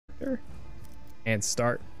character and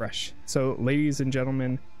start fresh. So ladies and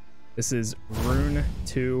gentlemen, this is Rune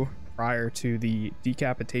 2 prior to the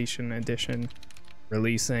Decapitation Edition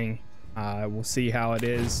releasing. We'll see how it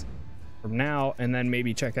is from now, and then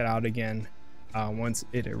maybe check it out again once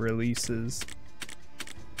it releases.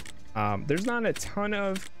 There's not a ton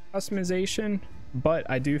of customization, but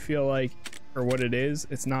I do feel like for what it is,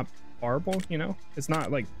 it's not horrible, you know? It's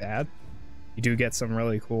not like bad. You do get some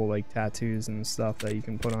really cool like tattoos and stuff that you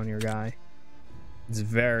can put on your guy. It's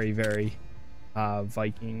very, very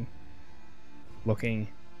Viking looking,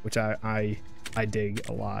 which I dig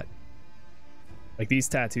a lot. Like, these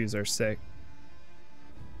tattoos are sick.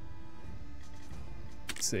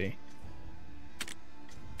 Let's see.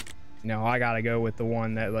 No, I gotta go with the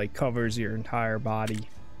one that like covers your entire body,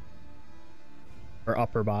 or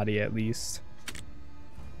upper body at least.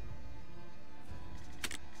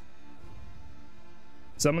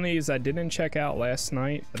 Some of these I didn't check out last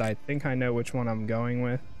night, but I think I know which one I'm going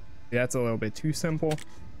with. That's a little bit too simple.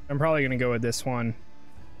 I'm probably gonna go with this one.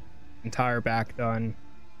 Entire back done,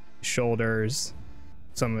 shoulders,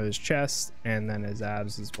 some of his chest, and then his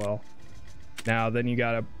abs as well. Now then you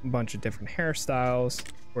got a bunch of different hairstyles.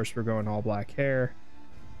 Of course, we're going all black hair.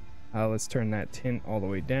 Let's turn that tint all the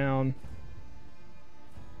way down.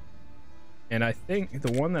 And I think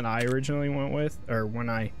the one that I originally went with, or when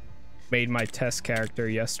I made my test character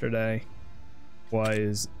yesterday,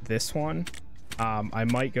 was this one. I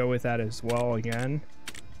might go with that as well again,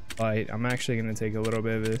 but I'm actually going to take a little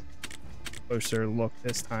bit of a closer look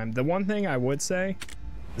this time. The one thing I would say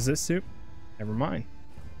is this suit. Never mind.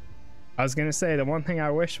 I was gonna say the one thing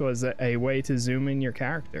I wish was a way to zoom in your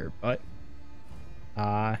character, but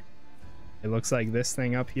it looks like this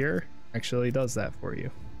thing up here actually does that for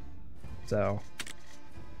you. So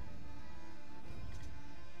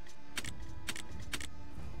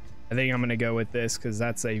I think I'm gonna go with this because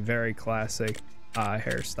that's a very classic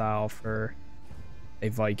hairstyle for a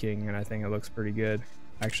Viking, and I think it looks pretty good.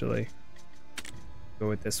 Actually, go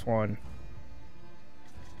with this one.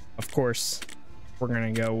 Of course, we're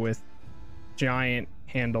gonna go with giant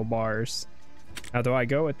handlebars. Now, do I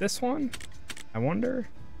go with this one? I wonder.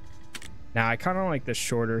 Now, I kind of like the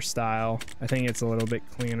shorter style. I think it's a little bit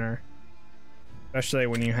cleaner, especially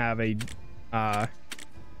when you have a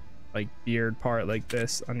like beard part like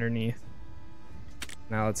this underneath.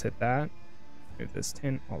 Now let's hit that. Move this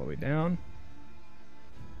tint all the way down.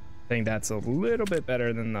 I think that's a little bit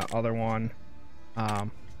better than the other one. I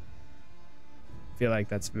feel like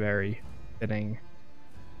that's very fitting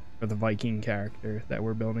for the Viking character that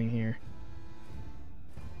we're building here.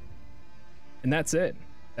 And that's it.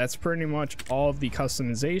 That's pretty much all of the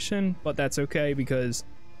customization, but that's okay because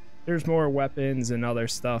there's more weapons and other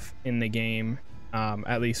stuff in the game,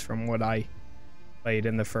 at least from what I played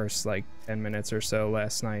in the first like 10 minutes or so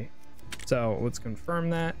last night. So let's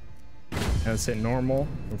confirm that. And let's hit normal,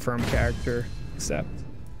 confirm character, accept.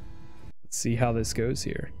 Let's see how this goes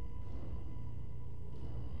here.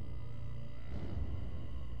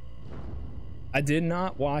 I did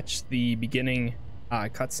not watch the beginning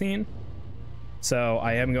cutscene, so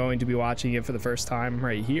I am going to be watching it for the first time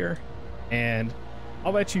right here, and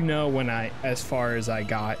I'll let you know when as far as I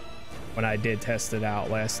got when I did test it out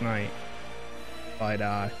last night.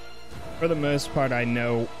 But for the most part, I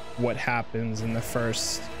know what happens in the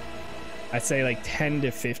first, I'd say like 10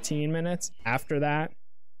 to 15 minutes. After that,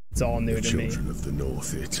 it's all new to me, of the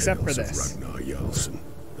North except for this.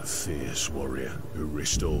 A fierce warrior who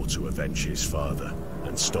risked all to avenge his father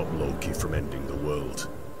and stop Loki from ending the world.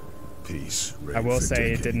 Peace. I will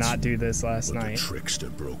say it did not do this last night. The trickster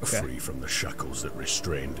broke free from the shackles that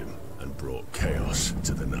restrained him and brought chaos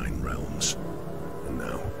to the 9 realms. And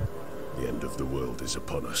now, the end of the world is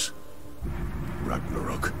upon us.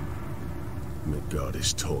 Ragnarok. Midgard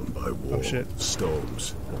is torn by war,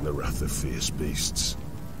 storms, and the wrath of fierce beasts.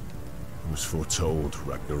 It was foretold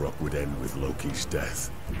Ragnarok would end with Loki's death.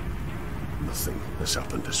 Nothing has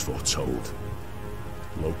happened as foretold.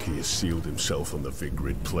 Loki has sealed himself on the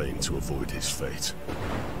Vigrid plane to avoid his fate.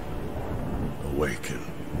 Awaken,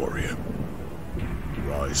 warrior.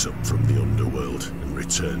 Rise up from the underworld and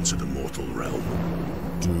return to the mortal realm.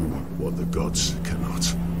 Do what the gods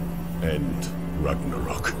cannot. End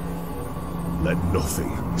Ragnarok. Let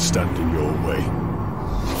nothing stand in your way.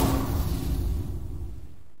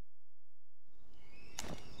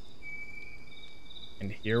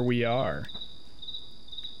 And here we are.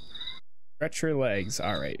 Stretch your legs.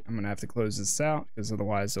 All right, I'm gonna have to close this out because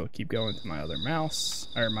otherwise it'll keep going to my other mouse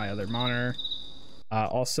or my other monitor.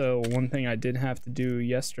 Also, one thing I did have to do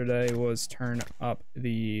yesterday was turn up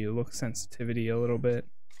the look sensitivity a little bit.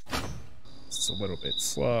 It's a little bit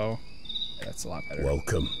slow. That's a lot better.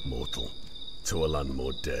 Welcome, mortal, to a land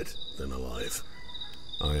more dead than alive.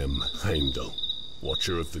 I am Heimdall,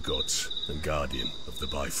 Watcher of the Gods and Guardian of the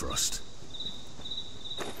Bifrost.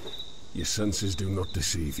 Your senses do not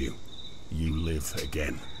deceive you. You live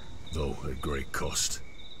again, though at great cost.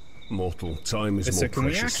 Mortal, time is more can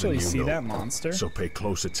we precious actually than you see know, that monster? so pay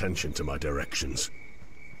close attention to my directions.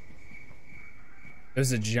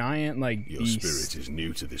 There's a giant, like, Your beast. spirit is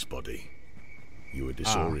new to this body. You are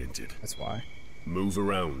disoriented. That's why. Move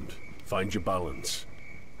around. Find your balance.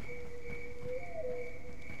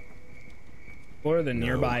 Explore the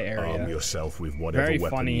nearby area. Arm yourself with whatever Very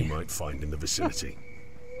weapon funny. you might find in the vicinity.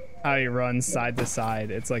 How he runs side to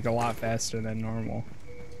side. It's like a lot faster than normal.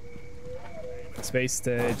 Space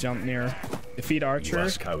to jump near. Defeat Archer. You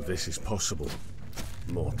ask how this is possible.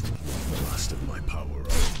 Mortal, with the last of my power, I will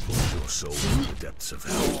push your soul into the depths of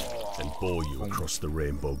hell and bore you across the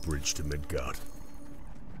Rainbow Bridge to Midgard.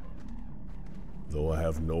 Though I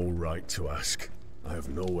have no right to ask, I have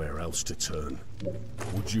nowhere else to turn.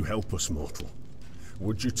 Would you help us, mortal?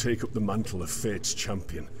 Would you take up the mantle of Fate's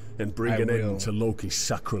champion and bring an end to Loki's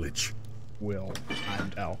sacrilege?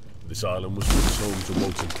 Heimdall. This island was once home to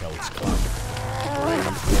Wotankel's clan. Brave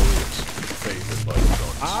warriors, favored by the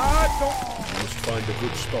gods. You must find a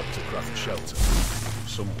good spot to craft shelter.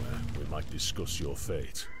 Somewhere we might discuss your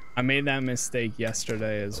fate. I made that mistake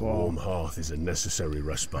yesterday as well. A warm hearth is a necessary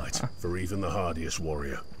respite for even the hardiest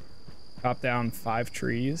warrior. Chop down 5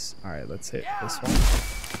 trees. Alright, let's hit this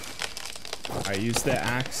one. Alright, use the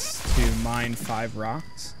axe to mine 5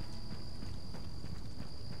 rocks.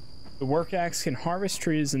 The work axe can harvest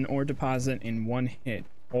trees and ore deposit in 1 hit.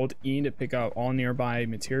 Hold E to pick up all nearby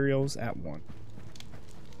materials at once.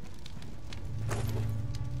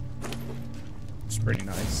 It's pretty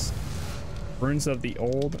nice. Runes of the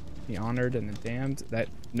Old, the Honored, and the Damned. That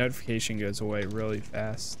notification goes away really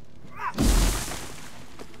fast.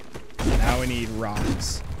 Now we need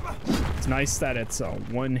rocks. It's nice that it's a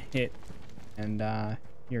 1 hit and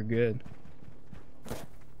you're good.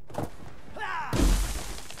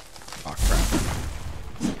 Oh crap.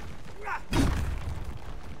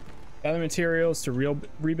 Gather materials to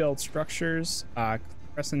rebuild structures.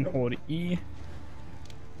 Press and hold E.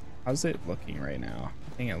 How's it looking right now? I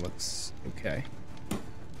think it looks okay.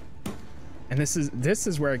 And this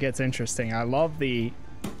is where it gets interesting. I love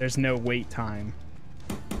there's no wait time.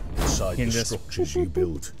 Inside the structures you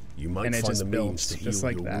build, you might find the means to heal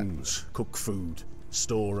like your wounds, cook food,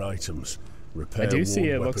 store items, repair. I do see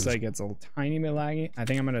it weapons. looks like it's a tiny bit laggy. I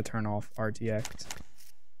think I'm gonna turn off RTX.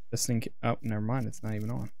 Just think. Oh, never mind. It's not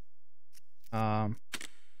even on.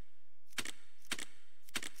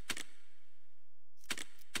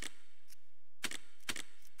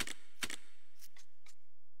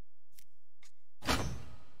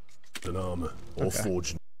 An armor or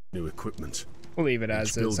forge new equipment. We'll leave it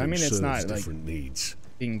as is. I mean, it's not like needs.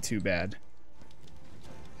 being too bad.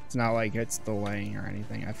 It's not like it's delaying or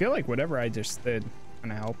anything. I feel like whatever I just did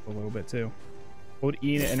kind of helped a little bit too. Hold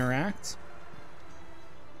E to interact.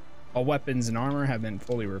 All weapons and armor have been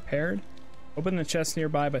fully repaired. Open the chest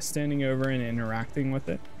nearby by standing over and interacting with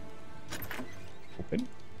it. Open.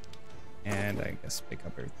 And I guess pick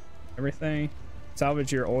up everything.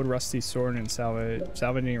 Salvage your old rusty sword and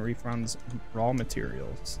salvaging refunds raw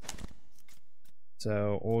materials.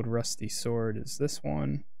 So old rusty sword is this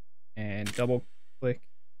one, and double click,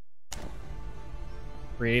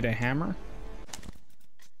 create a hammer.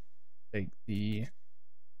 Take the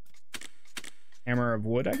hammer of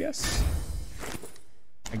wood, I guess.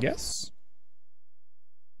 You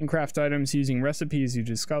can craft items using recipes you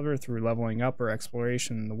discover through leveling up or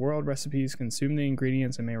exploration in the world. Recipes consume the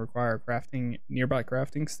ingredients and may require a nearby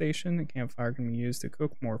crafting station. A campfire can be used to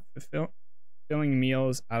cook more filling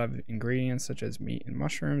meals out of ingredients such as meat and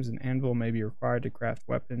mushrooms. An anvil may be required to craft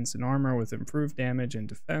weapons and armor with improved damage and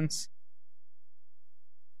defense.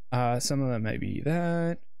 Some of them may be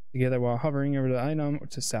that. Together while hovering over the item or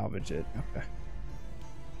to salvage it. Okay.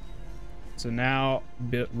 So now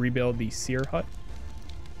rebuild the seer hut.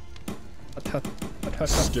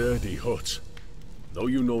 Sturdy hut. Though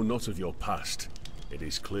you know not of your past, it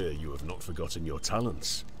is clear you have not forgotten your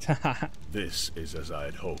talents. This is as I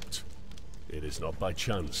had hoped. It is not by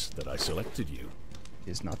chance that I selected you.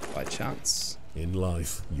 It is not by chance. In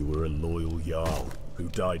life, you were a loyal Jarl who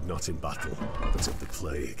died not in battle, but of the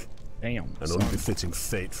plague. Damn. An unbefitting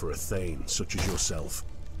fate for a Thane such as yourself.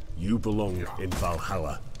 You belong in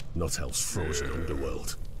Valhalla, not Hell's frozen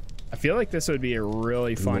underworld. I feel like this would be a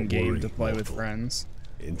really fun game to play with friends.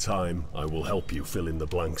 In time, I will help you fill in the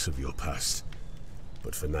blanks of your past.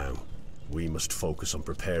 But for now, we must focus on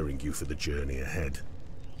preparing you for the journey ahead.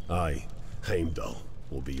 I, Heimdall,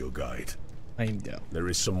 will be your guide. I'm down. There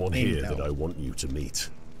is someone here that I want you to meet.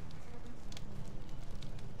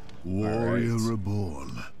 Warrior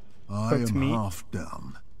reborn. I am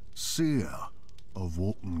Halfdan, seer of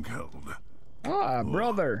Waltenkeld. Ah,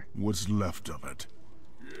 brother. What's left of it.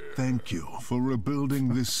 Thank you for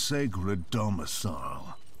rebuilding this sacred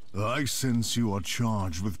domicile. I sense you are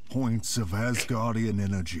charged with points of Asgardian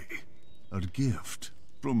energy. A gift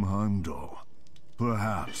from Heimdall.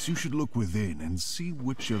 Perhaps you should look within and see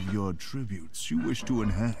which of your attributes you wish to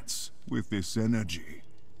enhance with this energy.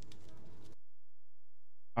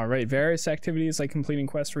 Alright, various activities like completing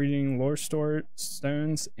quests, reading lore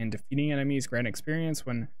stones, and defeating enemies grant experience.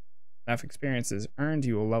 When enough experience is earned,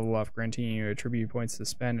 you will level up, granting you attribute points to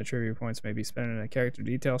spend. Attribute points may be spent in the character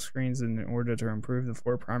detail screens in order to improve the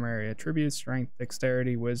 4 primary attributes: strength,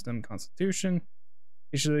 dexterity, wisdom, constitution.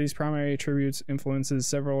 Each of these primary attributes influences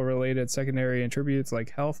several related secondary attributes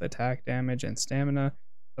like health, attack, damage, and stamina.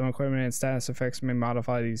 Some equipment and status effects may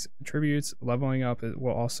modify these attributes. Leveling up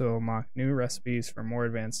will also unlock new recipes for more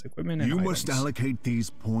advanced equipment and you items. Must allocate these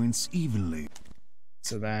points evenly.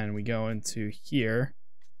 So then we go into here.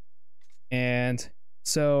 And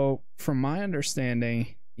so from my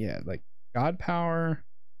understanding, yeah, like God power,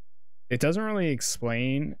 it doesn't really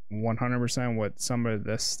explain 100% what some of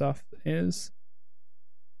this stuff is.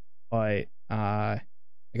 But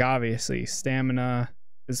like obviously stamina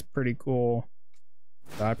is pretty cool.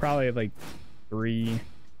 So I probably have like 3,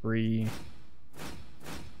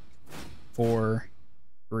 4,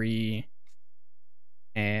 3,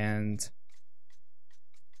 and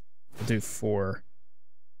we'll do 4,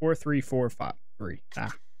 3, 4, 5, 3.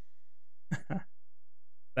 Ah.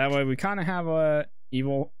 That way we kind of have a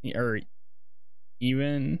even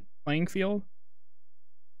playing field.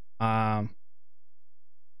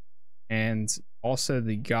 And also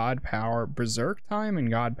the God power, berserk time and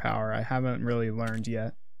God power, I haven't really learned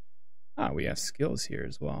yet. Ah, we have skills here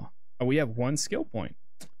as well. Oh, we have 1 skill point.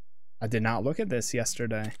 I did not look at this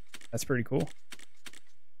yesterday. That's pretty cool.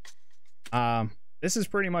 This is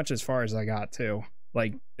pretty much as far as I got too.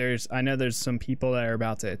 Like I know there's some people that are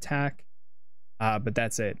about to attack, but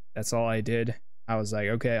that's it. That's all I did. I was like,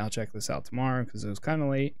 okay, I'll check this out tomorrow because it was kind of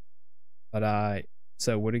late. But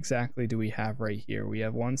so what exactly do we have right here? We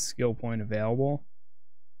have 1 skill point available.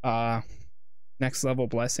 Next level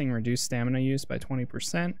blessing, reduce stamina use by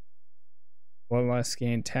 20%. Bloodlust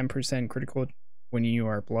gain 10% critical when you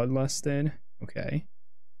are bloodlusted. Okay.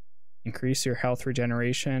 Increase your health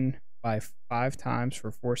regeneration by 5 times for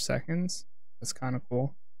 4 seconds. That's kind of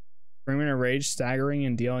cool. Bring in a rage, staggering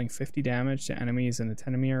and dealing 50 damage to enemies in the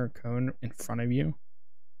 10-meter cone in front of you.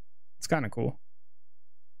 It's kind of cool.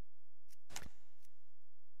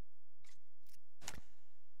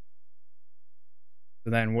 So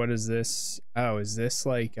then what is this? Oh, is this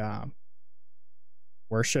like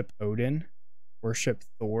worship Odin, worship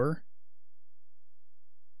Thor,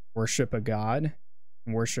 worship a god,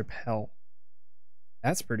 and worship Hell?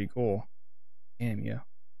 That's pretty cool. Damn, yeah.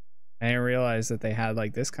 I didn't realize that they had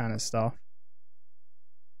like this kind of stuff.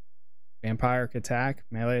 Vampiric attack.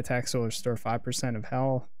 Melee attacks will restore 5% of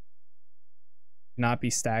health. Not be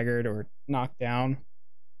staggered or knocked down.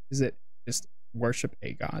 Is it just worship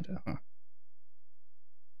a god?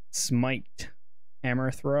 Smite.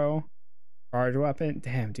 Hammer throw. Charge weapon.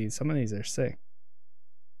 Damn, dude, some of these are sick.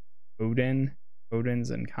 Odin. Odin's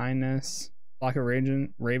and kindness. Flock of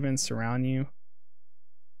ravens surround you.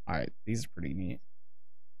 Alright, these are pretty neat.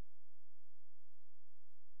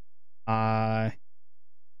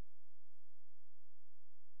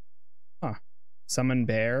 Summon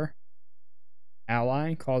bear.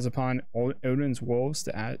 Ally calls upon Odin's wolves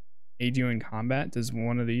to aid you in combat. Does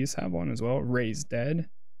one of these have one as well? Raise dead.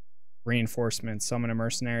 Reinforcements. Summon a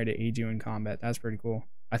mercenary to aid you in combat. That's pretty cool.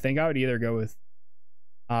 I think I would either go with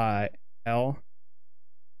L,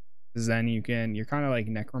 because then you're kind of like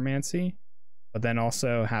necromancy, but then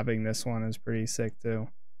also having this one is pretty sick too.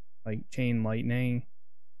 Like chain lightning,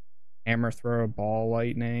 hammer throw, ball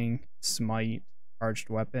lightning, smite, charged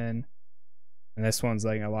weapon. And this one's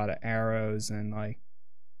like a lot of arrows and like,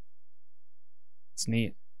 it's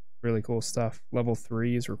neat. Really cool stuff. Level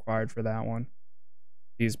 3 is required for that one.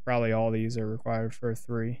 Probably all these are required for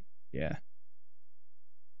 3. Yeah.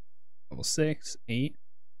 Level 6, 8,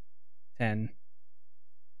 10.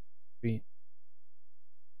 Sweet.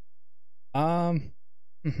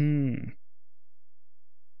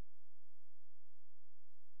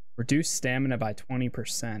 Reduce stamina by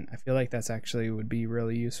 20%. I feel like that's actually would be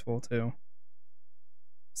really useful too.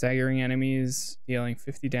 Staggering enemies, dealing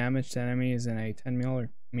 50 damage to enemies in a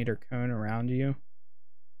 10-meter cone around you.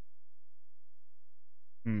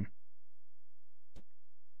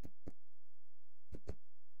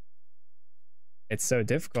 It's so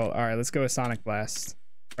difficult. All right, let's go with Sonic Blast.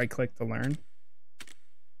 Right click to learn.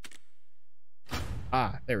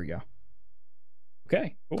 Ah, there we go.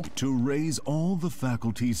 Okay, cool. To raise all the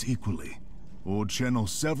faculties equally, or channel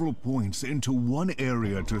several points into one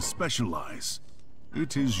area to specialize,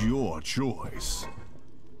 it is your choice.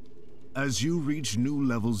 As you reach new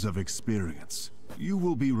levels of experience, you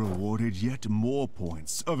will be rewarded yet more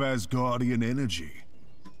points of Asgardian energy.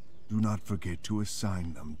 Do not forget to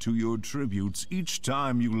assign them to your tributes each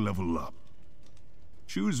time you level up.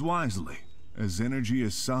 Choose wisely, as energy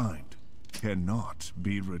assigned cannot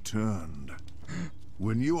be returned.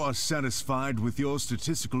 When you are satisfied with your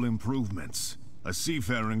statistical improvements, a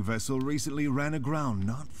seafaring vessel recently ran aground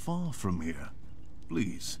not far from here.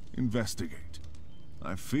 Please investigate.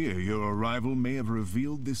 I fear your arrival may have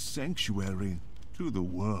revealed this sanctuary to the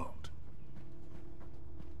world.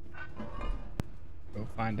 Go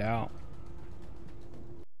find out.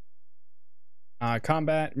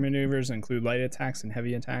 Combat maneuvers include light attacks and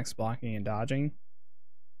heavy attacks, blocking and dodging.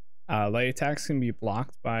 Light attacks can be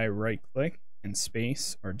blocked by right click and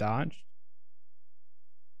space or dodge.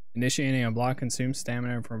 Initiating a block consumes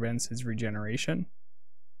stamina and prevents his regeneration.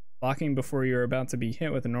 Blocking before you're about to be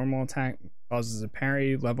hit with a normal attack causes a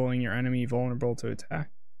parry, leveling your enemy vulnerable to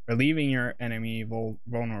attack, or leaving your enemy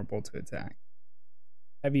vulnerable to attack.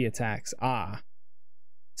 Heavy attacks.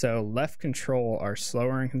 So left control are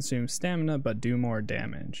slower and consume stamina, but do more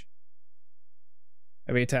damage.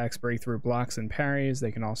 Heavy attacks break through blocks and parries.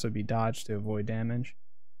 They can also be dodged to avoid damage.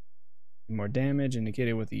 More damage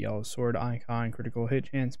indicated with the yellow sword icon. Critical hit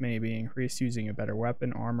chance may be increased using a better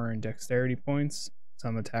weapon, armor, and dexterity points.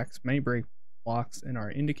 Some attacks may break blocks and are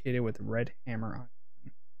indicated with the red hammer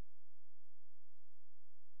icon.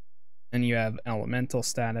 And you have elemental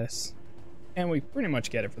status. And we pretty much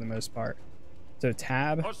get it for the most part. So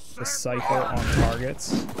tab the cycle on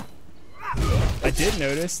targets. I did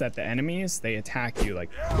notice that the enemies, they attack you like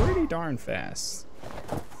pretty darn fast.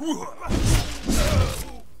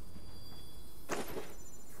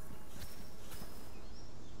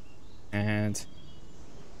 And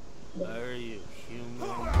are you human?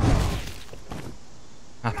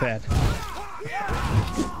 Not bad.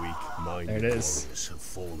 Weak-minded There it is. warriors have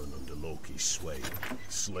fallen under Loki's sway,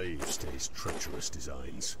 slaves to his treacherous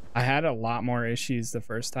designs. I had a lot more issues the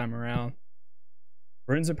first time around.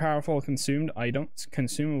 Runes are powerful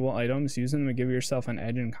consumable items. Use them to give yourself an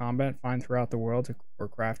edge in combat. Find throughout the world or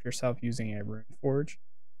craft yourself using a rune forge.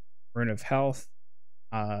 Rune of Health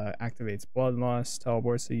activates Bloodlust,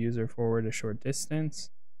 teleports the user forward a short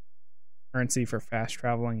distance. Currency for fast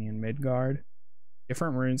traveling in Midgard.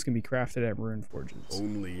 Different runes can be crafted at rune forges.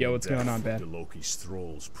 Only Yo, what's going on, Ben? do Loki's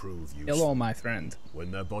thralls prove useful. Hello, my friend.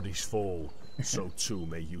 When their bodies fall, so too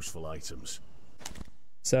may useful items.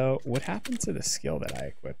 So, what happened to the skill that I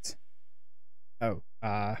equipped? Oh,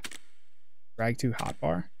 drag to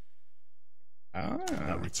hotbar.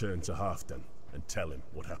 Now return to Halfdan and tell him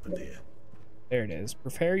what happened here. There it is.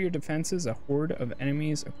 Prepare your defenses. A horde of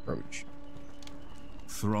enemies approach.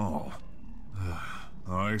 Thrall.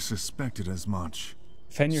 I suspected as much.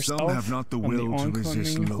 Defend yourself. Some have not the from will to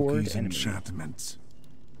resist oncoming horde Loki's enemy. enchantments.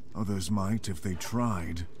 Others might if they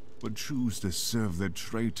tried, but choose to serve the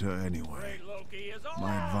traitor anyway.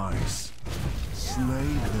 My advice, slay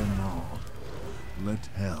them all. Let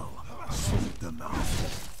hell sort them out.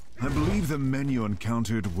 I believe the men you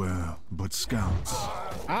encountered were but scouts.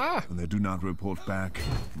 When they do not report back,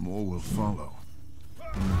 more will follow.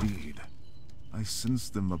 Indeed, I sense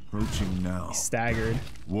them approaching now. He's staggered.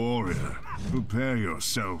 Warrior, prepare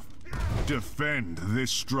yourself. Defend this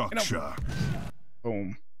structure.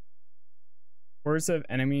 Boom. Hordes of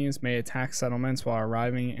enemies may attack settlements while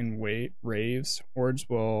arriving in raves. Hordes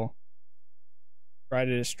will try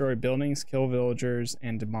to destroy buildings, kill villagers,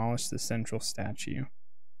 and demolish the central statue.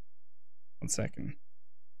 1 second.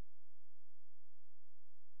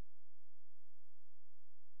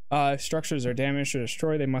 If structures are damaged or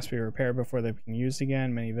destroyed, they must be repaired before they can be used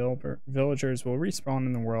again. Many villagers will respawn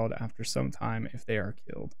in the world after some time if they are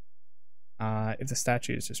killed. If the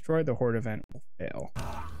statue is destroyed, the horde event will fail.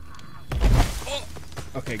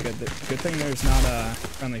 Okay, good. Good thing there's not a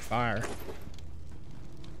friendly fire.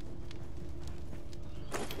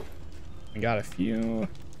 We got a few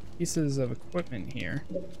pieces of equipment here.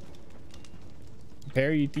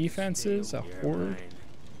 Prepare your defenses. A horde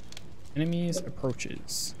enemies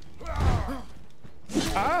approaches.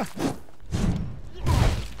 Ah!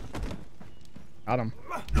 Got him.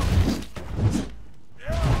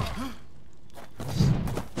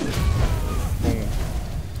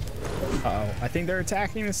 Uh-oh, I think they're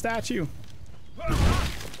attacking the statue.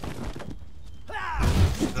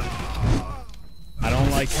 I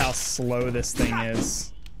don't like how slow this thing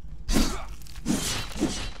is.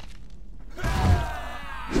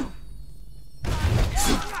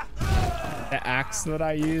 The axe that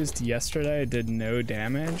I used yesterday did no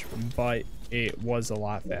damage, but it was a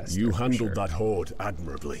lot faster. You handled that horde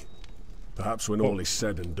admirably. Perhaps when all is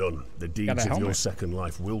said and done, the deeds of your second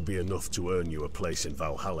life will be enough to earn you a place in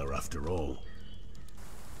Valhalla after all.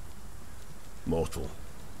 Mortal,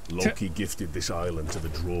 Loki gifted this island to the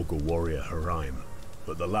Draugr warrior Hreim,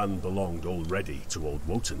 but the land belonged already to old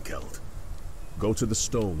Wotankeld. Go to the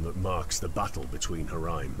stone that marks the battle between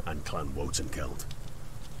Hreim and Clan Wotankeld.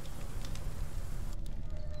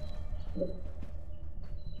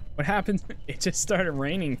 What happened? It just started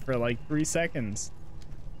raining for like 3 seconds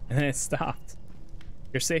and then it stopped.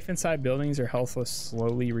 You're safe inside buildings or health will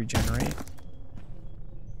slowly regenerate.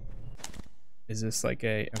 Is this like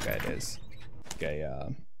a, okay, it is. Okay,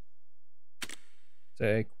 so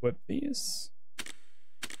equip these.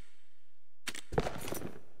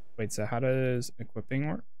 Wait, so how does equipping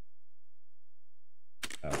work?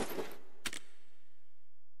 Oh.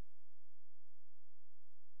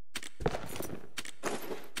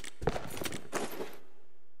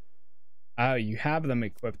 Oh, you have them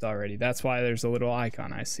equipped already. That's why there's a little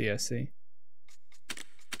icon. I see, I see.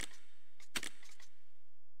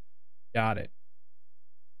 Got it.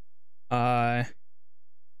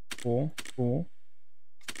 Cool, cool.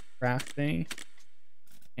 Crafting.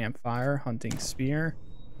 Campfire, hunting spear.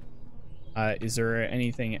 Is there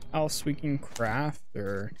anything else we can craft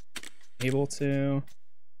or able to?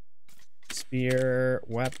 Spear,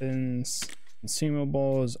 weapons,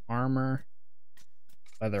 consumables, armor.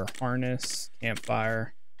 Leather harness,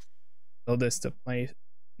 campfire. Build this to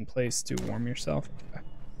in place to warm yourself. Okay.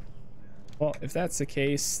 Well, if that's the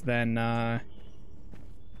case, then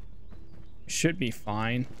should be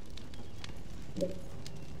fine. Let's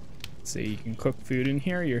see, you can cook food in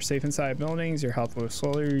here. You're safe inside buildings. Your health will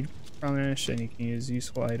slowly replenish, and you can use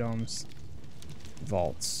useful items.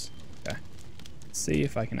 Vaults. Okay. Let's see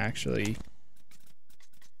if I can actually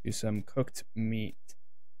do some cooked meat.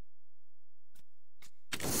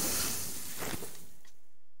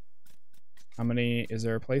 How many, is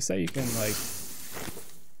there a place that you can like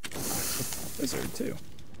cook lizard too?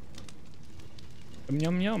 Yum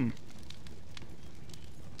yum yum.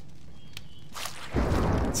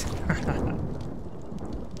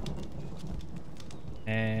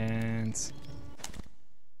 And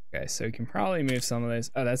okay, so you can probably move some of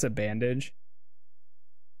this. Oh, that's a bandage.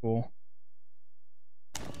 Cool.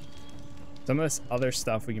 Some of this other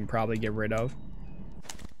stuff we can probably get rid of.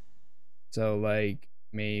 So like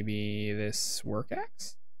maybe this work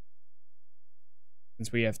axe,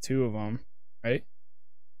 since we have 2 of them, right?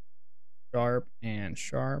 Sharp and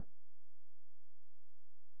sharp.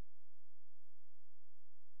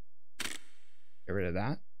 Get rid of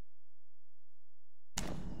that.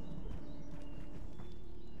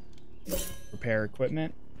 Repair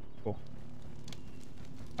equipment. Cool.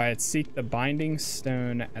 Alright, seek the binding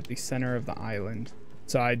stone at the center of the island.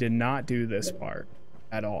 So I did not do this part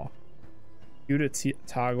at all. You to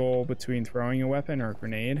toggle between throwing a weapon or a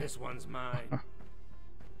grenade. This one's mine.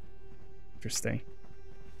 Interesting.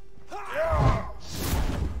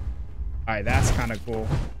 Alright, that's kind of cool.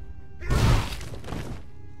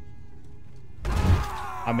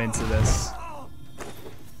 I'm into this.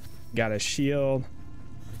 Got a shield.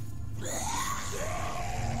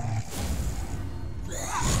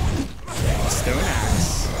 Stone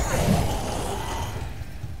axe.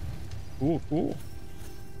 Cool, cool.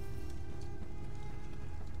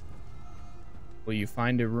 Will you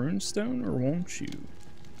find a rune stone or won't you?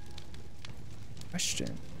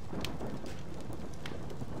 Question.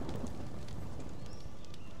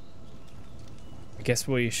 I guess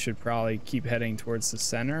we should probably keep heading towards the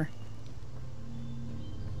center.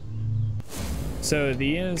 So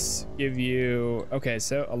these give you, okay,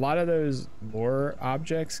 so a lot of those lore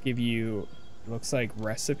objects give you, looks like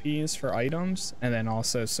recipes for items, and then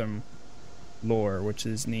also some lore, which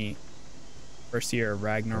is neat. First year of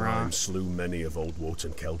Ragnarok. Hreim slew many of old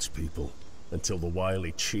Wotankeld's people, until the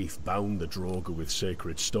wily chief bound the Draugr with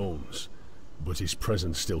sacred stones, but his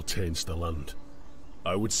presence still taints the land.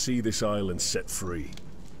 I would see this island set free,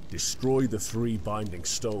 destroy the 3 binding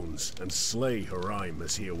stones, and slay Hreim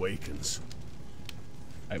as he awakens.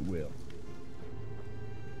 I will.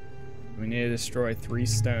 We need to destroy 3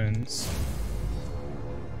 stones.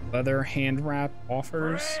 Leather hand wrap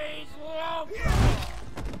offers.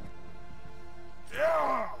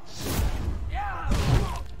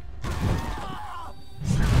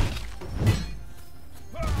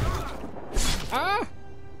 Ah!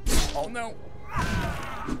 Oh no.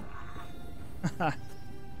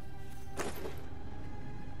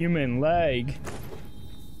 Human leg.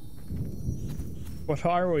 What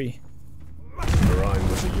are we? Rune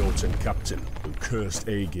was a Jotun captain who cursed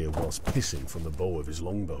Aegir whilst pissing from the bow of his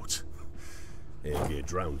longboat. Aegir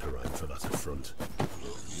drowned Rune for that affront.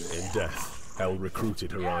 In death, Hel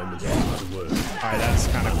recruited Rune and put him to work. Alright, that's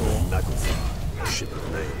kind of cool. Naglfar, a ship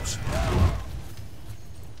of nails.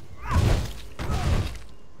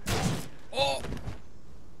 Oh!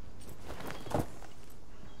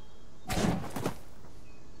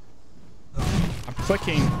 I'm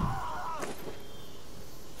clicking.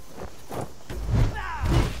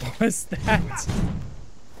 What was that?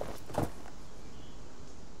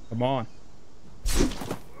 Come on.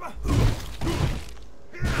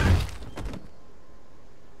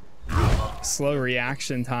 Slow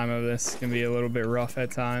reaction time of this can be a little bit rough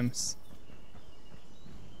at times.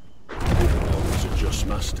 He's a just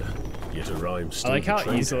master, yet Rune still I like how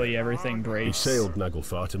betrayed easily him. everything He breaks. sailed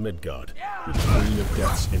Naglfar to Midgard, with the Queen of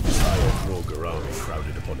Death's entire Rogue army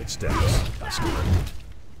crowded upon its decks, as commanded.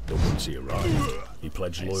 But once he arrived, he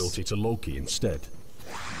pledged loyalty to Loki instead.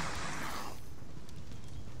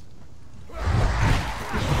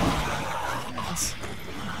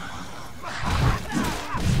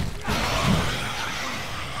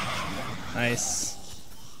 Nice.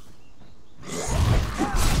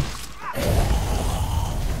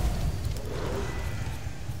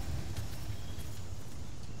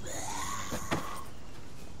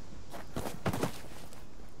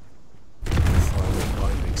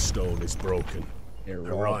 Stone is broken. Rune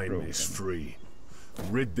broken. is free.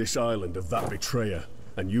 Rid this island of that betrayer,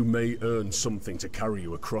 and you may earn something to carry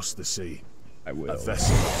you across the sea. I will. A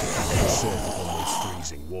vessel to keep you safe on those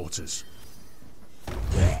freezing waters.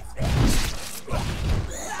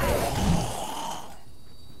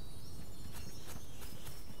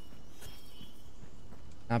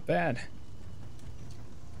 Not bad.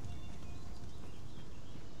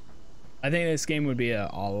 I think this game would be a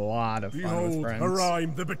lot of fun with Behold, friends.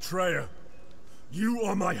 Rune the betrayer. You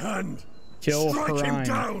are my hand. Kill Strike him Rune.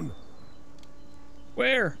 down.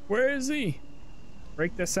 Where? Where is he?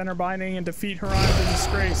 Break the center binding and defeat Rune the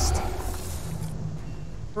Disgraced.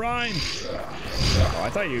 Rune! Oh, I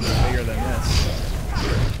thought you'd be bigger than this.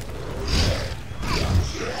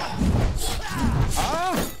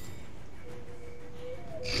 Ah!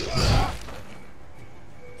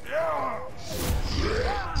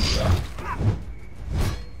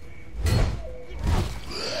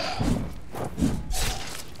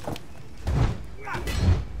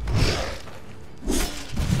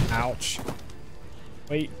 Ouch.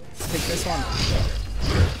 Wait, take this one.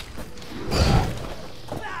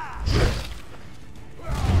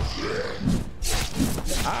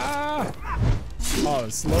 Ah! Oh,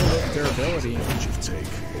 slow durability.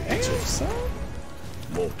 Damn, son.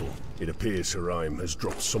 Mortal, it appears Rune has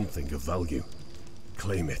dropped something of value.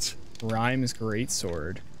 Claim it. Rune's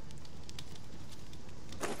greatsword.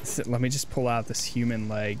 Let me just pull out this human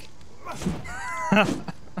leg.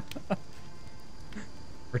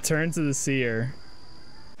 Return to the seer.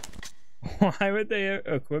 Why would they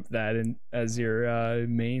equip that as your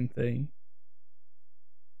main thing?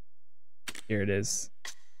 Here it is.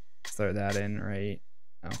 Throw that in, right?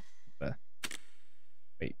 Oh,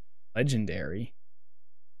 wait, legendary.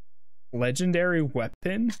 Legendary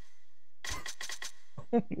weapon?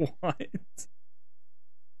 What?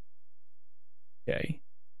 Okay.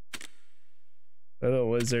 Throw the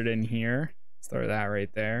lizard in here. Let's throw that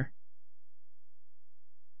right there.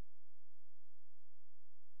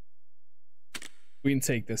 We can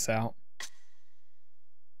take this out.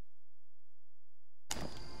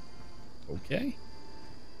 Okay.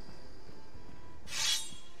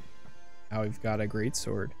 Now we've got a great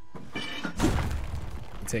sword.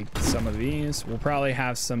 Take some of these. We'll probably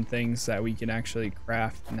have some things that we can actually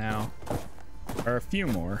craft now. Or a few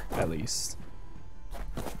more, at least.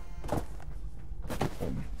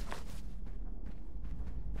 Boom.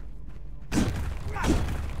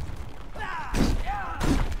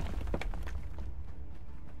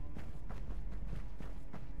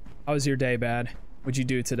 How was your day, Bad? What'd you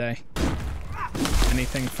do today?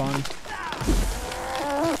 Anything fun?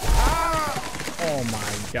 Oh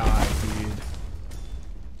my god, dude.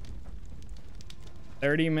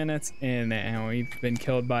 30 minutes in and we've been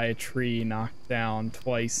killed by a tree, knocked down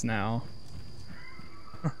twice now.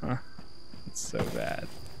 It's so bad.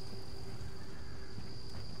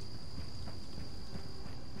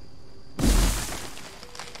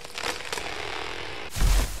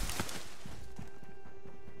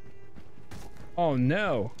 Oh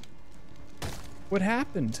no. What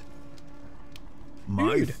happened?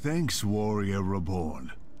 My Dude. thanks, Warrior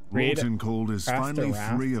Reborn. Raid Molten Cold is craft a finally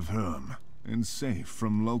raft? free of Herm and safe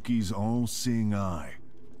from Loki's all-seeing eye.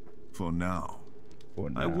 For now. For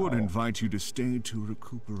I would now. invite you to stay to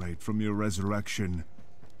recuperate from your resurrection,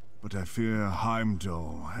 but I fear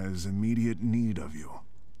Heimdall has immediate need of you.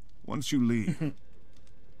 Once you leave,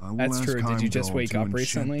 I will That's ask true. Did Heimdall you just wake to up enchant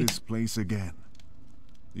recently? this place again.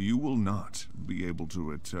 You will not be able to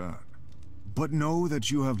return. But know that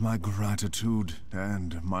you have my gratitude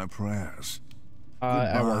and my prayers.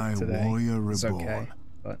 I Goodbye, worked today. warrior It's reborn. okay,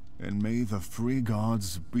 but And may the free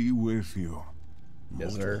gods be with you.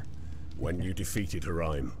 yes, sir. When you defeated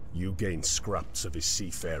Haraim, you gained scraps of his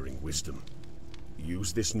seafaring wisdom.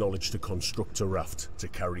 Use this knowledge to construct a raft to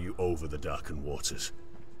carry you over the darkened waters.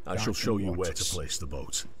 I shall show you where to place the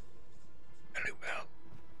boat. Very well.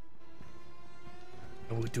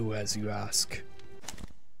 I will do as you ask.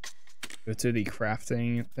 Go to the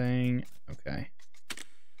crafting thing. Okay.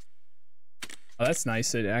 Oh, that's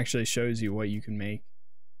nice. It actually shows you what you can make.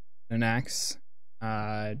 An axe.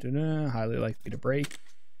 Highly likely to break.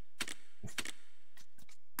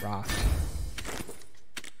 Raft.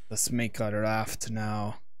 Let's make a raft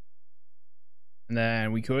now. And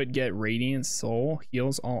then we could get Radiant Soul.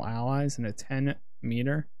 Heals all allies in a 10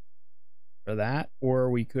 meter for that. Or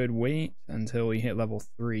we could wait until we hit level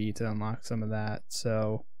 3 to unlock some of that.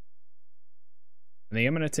 So I think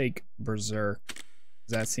I'm going to take Berserk.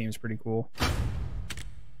 That seems pretty cool.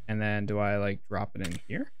 And then do I like drop it in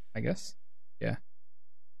here? I guess. Yeah.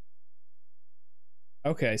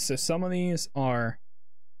 Okay, so some of these are...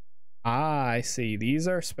 Ah, I see. These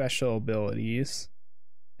are special abilities.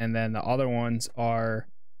 And then the other ones are...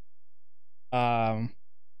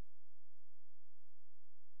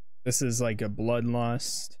 This is like a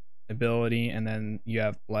Bloodlust ability, and then you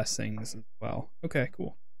have Blessings as well. Okay,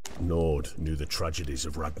 cool. Nord knew the tragedies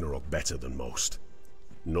of Ragnarok better than most.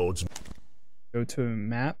 Nord's... Go to a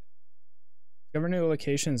map. Discover new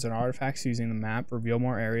locations and artifacts using the map. Reveal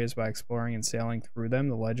more areas by exploring and sailing through them.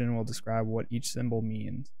 The legend will describe what each symbol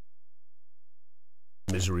means.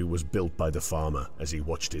 misery was built by the farmer as he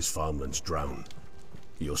watched his farmlands drown.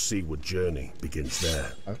 Your seaward journey begins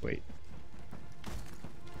there. Oh, wait.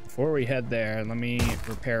 Before we head there, let me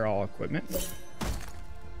repair all equipment.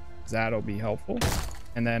 That'll be helpful.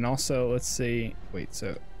 And then also, let's see. Wait,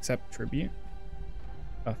 so accept tribute.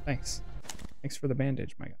 Oh, thanks. Thanks for the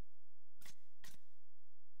bandage, my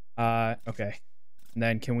god. Okay. And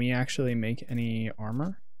then can we actually make any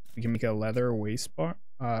armor? We can make a leather waist guard.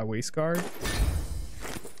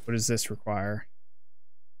 What does this require?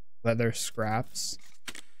 Leather scraps.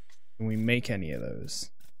 Can we make any of those?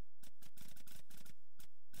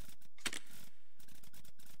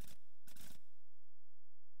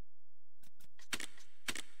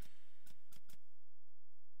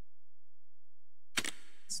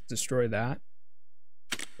 Let's destroy that.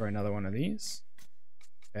 Destroy another one of these.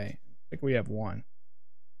 Okay, I think we have one.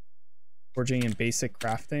 Forging and basic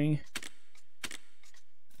crafting.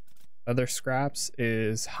 Other scraps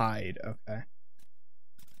is hide. Okay.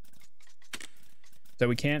 So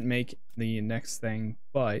we can't make the next thing,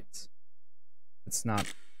 but it's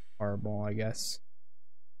not horrible, I guess.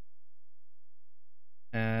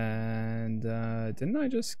 And didn't I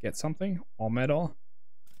just get something? All metal.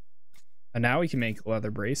 And now we can make leather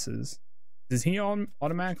braces. Does he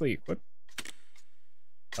automatically equip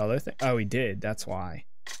other thing? Oh, he did. That's why.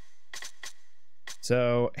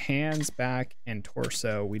 So hands, back, and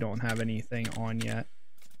torso, we don't have anything on yet.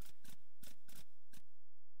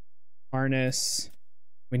 Harness.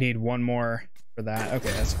 We need one more for that.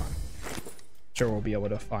 Okay, that's fine. Sure, we'll be able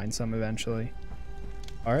to find some eventually.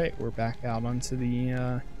 All right, we're back out onto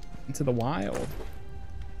the wild.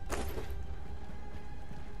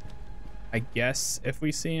 I guess if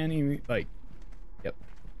we see any, like, yep.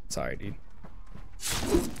 Sorry, dude.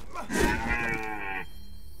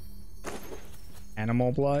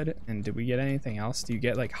 Animal blood. And did we get anything else? Do you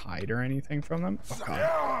get like hide or anything from them? Oh, God.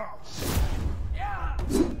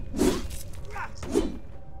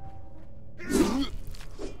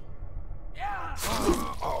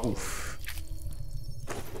 Oof.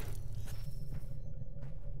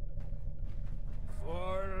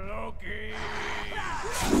 For Loki.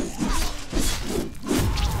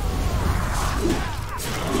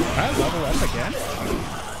 Did I level up again?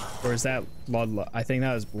 Or is that bloodlust? I think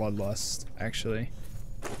that was bloodlust, actually.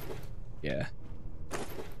 Yeah.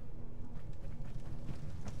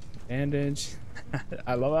 Bandage.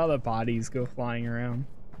 I love how the bodies go flying around.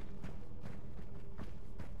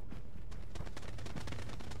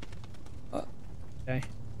 Oh, okay.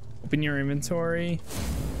 Open your inventory.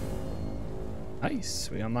 Nice.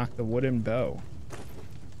 We unlocked the wooden bow.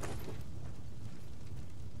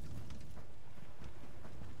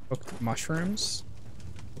 Cooked mushrooms.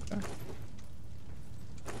 Okay.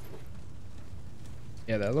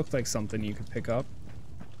 Yeah, that looked like something you could pick up.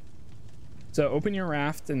 So open your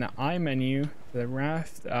raft in the I menu. The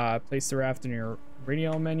raft, place the raft in your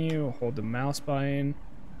radial menu. Hold the mouse button.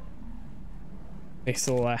 Place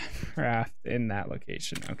the raft in that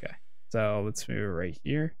location. Okay. So let's move it right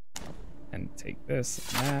here and take this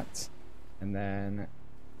and that, and then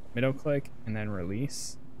middle click and then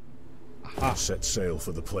release. Aha. Set sail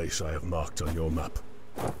for the place I have marked on your map.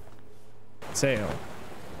 Sail.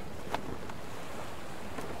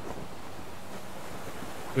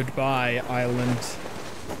 Goodbye, island.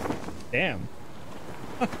 Damn.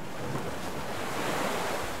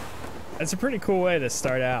 That's a pretty cool way to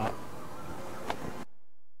start out.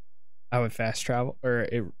 I would fast travel, or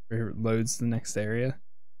it loads the next area.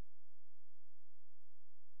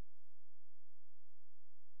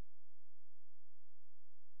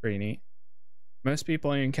 Pretty neat. Most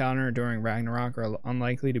people you encounter during Ragnarok are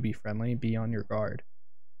unlikely to be friendly. Be on your guard.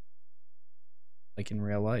 Like in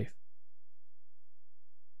real life.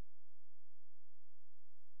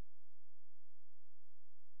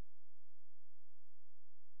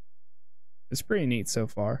 It's pretty neat so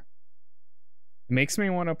far. It makes me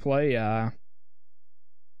want to play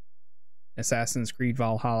Assassin's Creed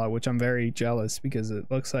Valhalla, which I'm very jealous because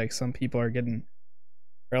it looks like some people are getting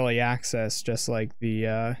early access, just like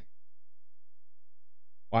the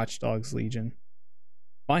Watch Dogs Legion.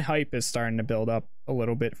 My hype is starting to build up a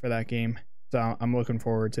little bit for that game, so I'm looking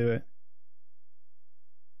forward to it.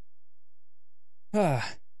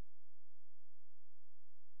 Ah.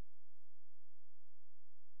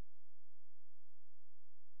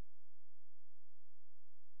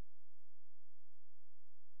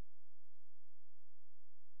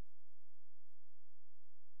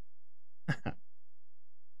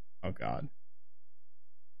 Oh god.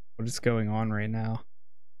 What is going on right now?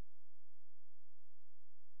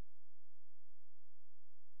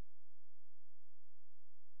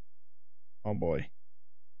 Oh boy.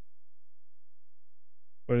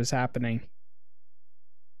 What is happening?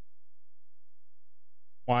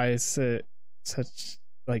 Why is it such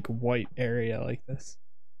like white area like this?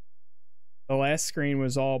 The last screen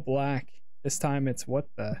was all black. This time it's what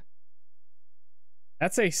the?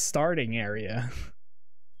 That's a starting area.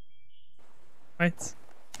 What?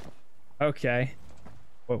 Okay.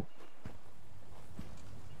 Whoa.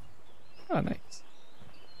 Oh, nice.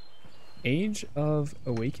 Age of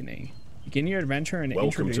Awakening. Begin your adventure and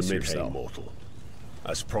introduce yourself. Welcome to Midgard, mortal.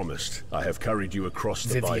 As promised, I have carried you across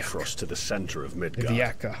the Bifrost to the center of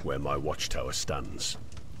Midgard, where my watchtower stands.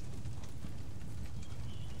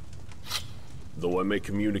 Though I may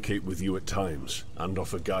communicate with you at times, and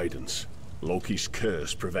offer guidance, Loki's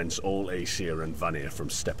curse prevents all Aesir and Vanir from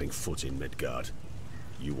stepping foot in Midgard.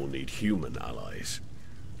 You will need human allies.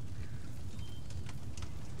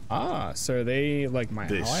 Ah, so they like my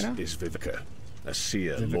ally now? This is Vivica, a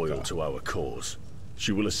seer loyal to our cause.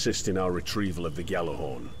 She will assist in our retrieval of the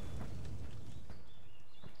Gjallarhorn.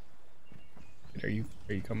 Are you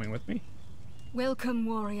coming with me? Welcome,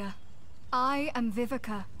 warrior. I am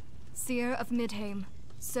Vivica, seer of Midheim,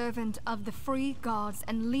 servant of the free gods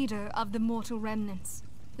and leader of the mortal remnants.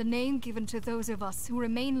 The name given to those of us who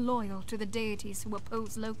remain loyal to the deities who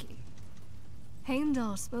oppose Loki.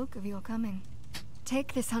 Heimdall spoke of your coming.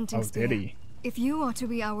 Take this hunting spear. Did he? If you are to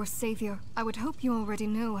be our savior, I would hope you already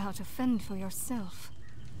know how to fend for yourself.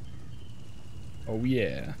 Oh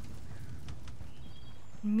yeah.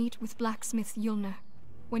 Meet with blacksmith Yulner.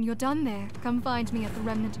 When you're done there, come find me at the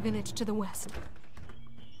remnant village to the west.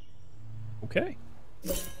 Okay.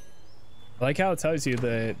 I like how it tells you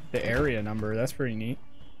the area number. That's pretty neat.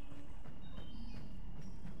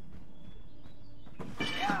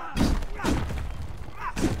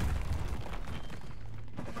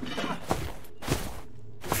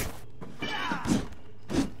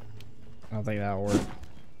 I don't think that'll work.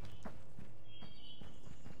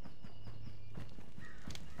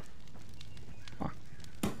 Huh.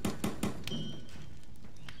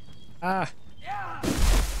 Ah!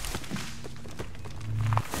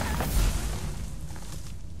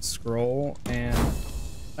 Scroll and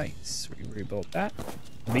nice. We rebuilt that.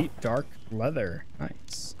 Elite dark leather.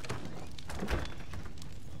 Nice.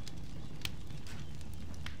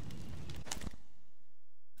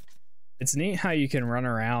 It's neat how you can run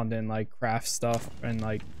around and like craft stuff and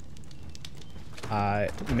like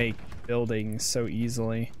make buildings so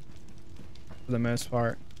easily for the most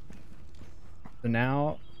part. So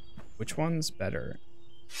now, which one's better?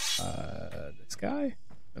 This guy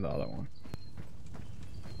or the other one?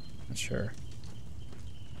 Not sure.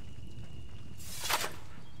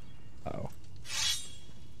 Uh-oh.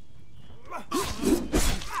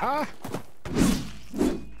 Ah!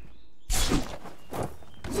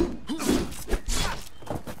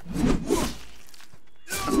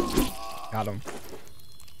 Got him.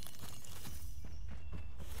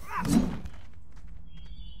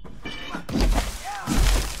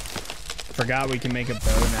 Forgot we can make a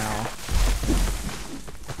bow now.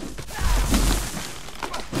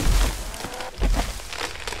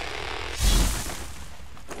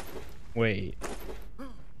 Wait.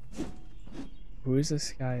 Who is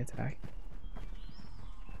this guy attacking?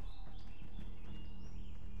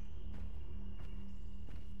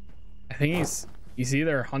 I think he's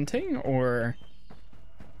either hunting or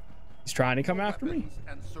he's trying to come after me.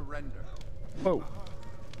 And surrender. Whoa.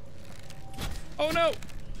 Oh no!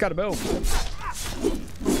 Got a bow.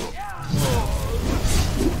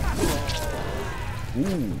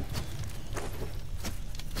 Ooh.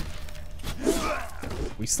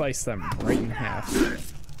 We sliced them right in half.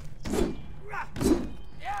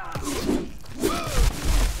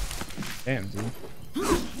 Damn, dude.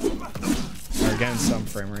 We're getting some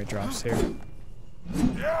frame rate drops here.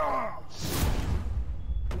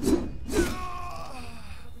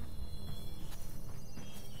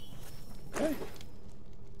 Okay.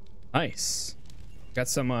 Nice. Got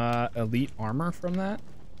some elite armor from that.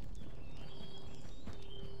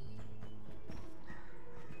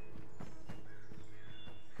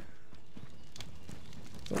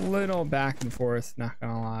 It's a little back and forth, not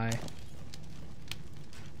gonna lie.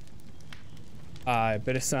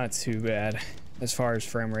 But it's not too bad as far as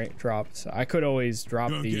frame rate drops. I could always drop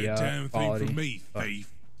the quality. From me,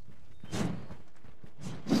 thief.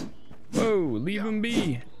 Whoa, leave him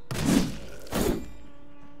be.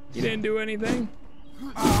 You didn't do anything.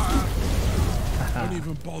 Don't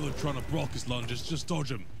even bother trying to block his lunges, just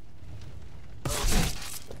dodge him.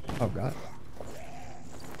 Oh god.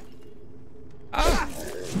 Ah!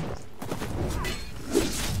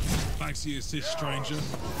 Thanks for your assist, stranger.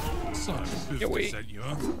 So, 50 sent you,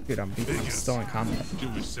 huh? Dude, I'm still in combat.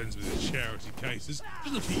 Jewish sends me the charity cases.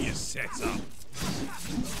 Just look at your setup.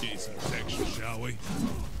 Get some protection, shall we?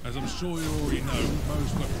 As I'm sure you already know,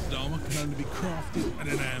 most weapons armor can only be crafted at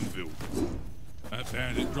an anvil. That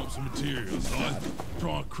bandit dropped some materials. I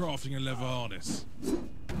tried crafting a leather harness.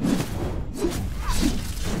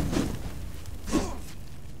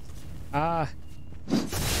 Ah.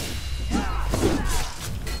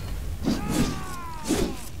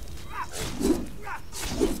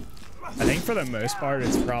 I think for the most part,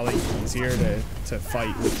 it's probably easier to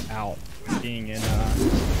fight without being in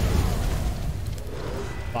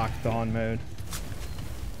locked on mode.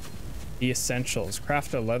 The essentials: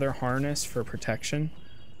 craft a leather harness for protection.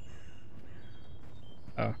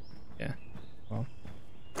 Oh, yeah. Well,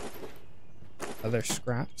 leather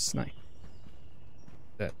scraps, nice.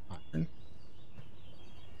 That iron.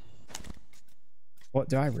 What,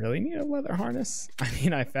 do I really need a leather harness? I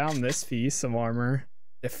mean, I found this piece of armor.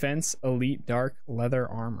 Defense Elite Dark Leather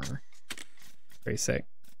Armor. Pretty sick.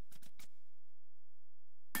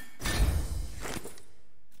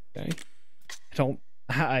 Okay.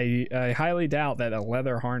 I highly doubt that a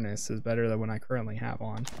leather harness is better than what I currently have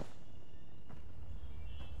on.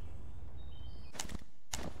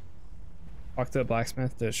 Talk to the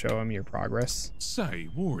blacksmith to show him your progress. Say,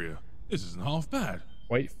 warrior, this isn't half bad.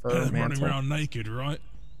 White fur Running mantle. around naked, right?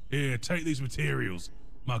 Here, take these materials.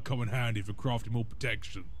 Might come in handy for crafting more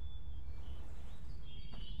protection.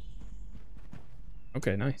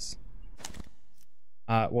 Okay, nice.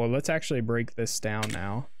 Well, let's actually break this down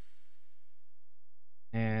now.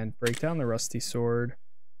 And break down the rusty sword.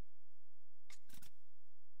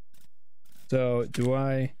 So, do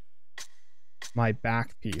I... My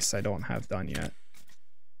back piece I don't have done yet.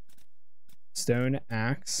 Stone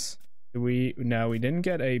axe. Do we... No, we didn't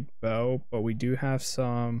get a bow, but we do have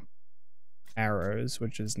some arrows,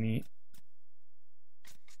 which is neat.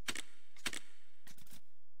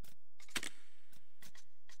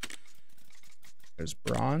 There's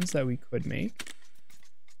bronze that we could make.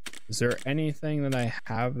 Is there anything that I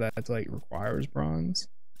have that like requires bronze?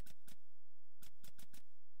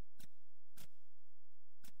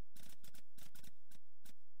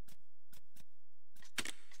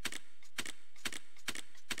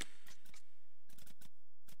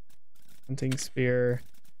 Hunting spear.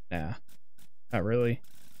 Nah, not really.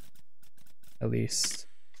 At least.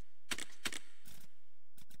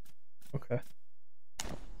 Okay.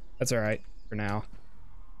 That's alright for now.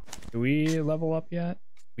 Do we level up yet?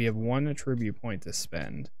 We have one attribute point to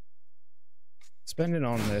spend. Spend it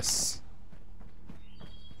on this.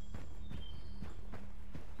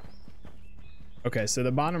 Okay, so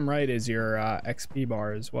the bottom right is your XP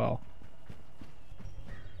bar as well.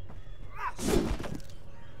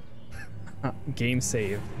 Game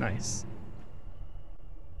save, nice.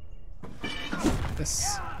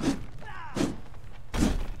 This.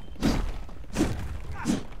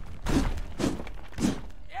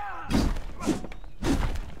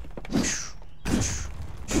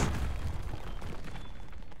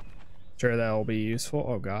 Sure, that'll be useful.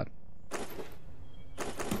 Oh god.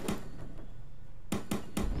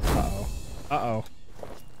 Uh-oh. Uh-oh.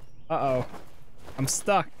 Uh-oh. I'm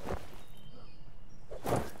stuck.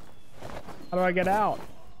 How do I get out?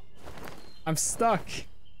 I'm stuck.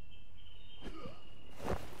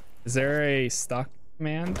 Is there a stuck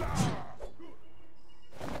man?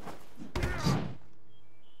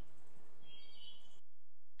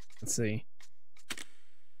 Let's see.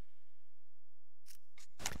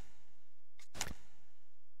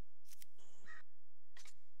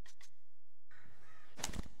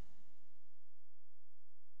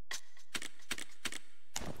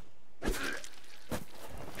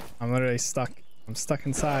 I'm literally stuck. I'm stuck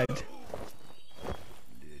inside.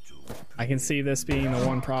 I can see this being the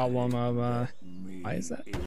one problem of why is that?